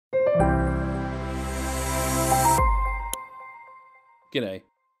G'day.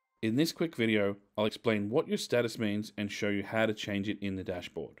 In this quick video, I'll explain what your status means and show you how to change it in the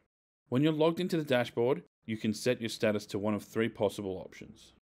dashboard. When you're logged into the dashboard, you can set your status to one of three possible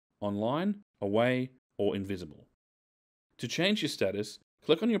options: online, away, or invisible. To change your status,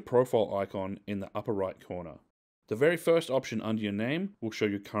 click on your profile icon in the upper right corner. The very first option under your name will show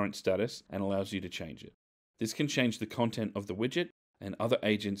your current status and allows you to change it. This can change the content of the widget, and other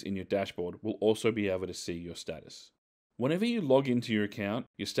agents in your dashboard will also be able to see your status. Whenever you log into your account,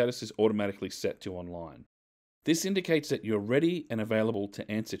 your status is automatically set to online. This indicates that you're ready and available to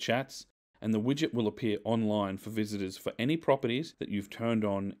answer chats, and the widget will appear online for visitors for any properties that you've turned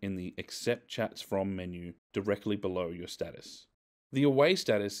on in the Accept Chats From menu directly below your status. The away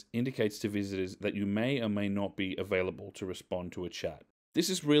status indicates to visitors that you may or may not be available to respond to a chat. This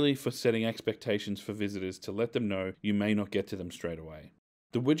is really for setting expectations for visitors to let them know you may not get to them straight away.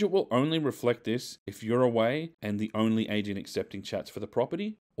 The widget will only reflect this if you're away and the only agent accepting chats for the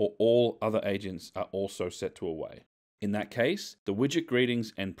property, or all other agents are also set to away. In that case, the widget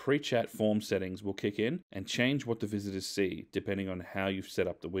greetings and pre-chat form settings will kick in and change what the visitors see depending on how you've set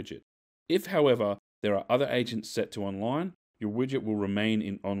up the widget. If, however, there are other agents set to online, your widget will remain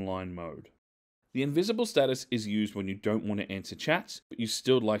in online mode. The invisible status is used when you don't want to answer chats, but you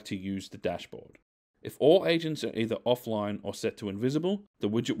still like to use the dashboard. If all agents are either offline or set to invisible, the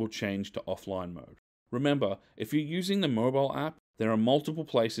widget will change to offline mode. Remember, if you're using the mobile app, there are multiple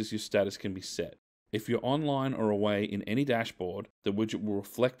places your status can be set. If you're online or away in any dashboard, the widget will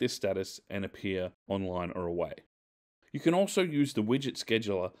reflect this status and appear online or away. You can also use the widget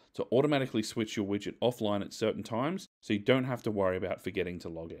scheduler to automatically switch your widget offline at certain times, so you don't have to worry about forgetting to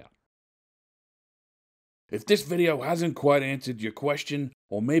log out. If this video hasn't quite answered your question,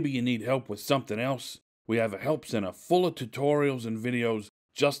 or maybe you need help with something else, we have a help center full of tutorials and videos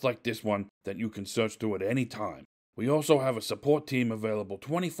just like this one that you can search through at any time. We also have a support team available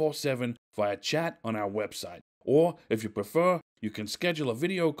 24/7 via chat on our website. Or, if you prefer, you can schedule a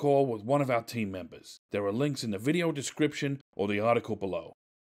video call with one of our team members. There are links in the video description or the article below.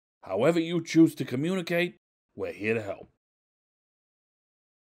 However you choose to communicate, we're here to help.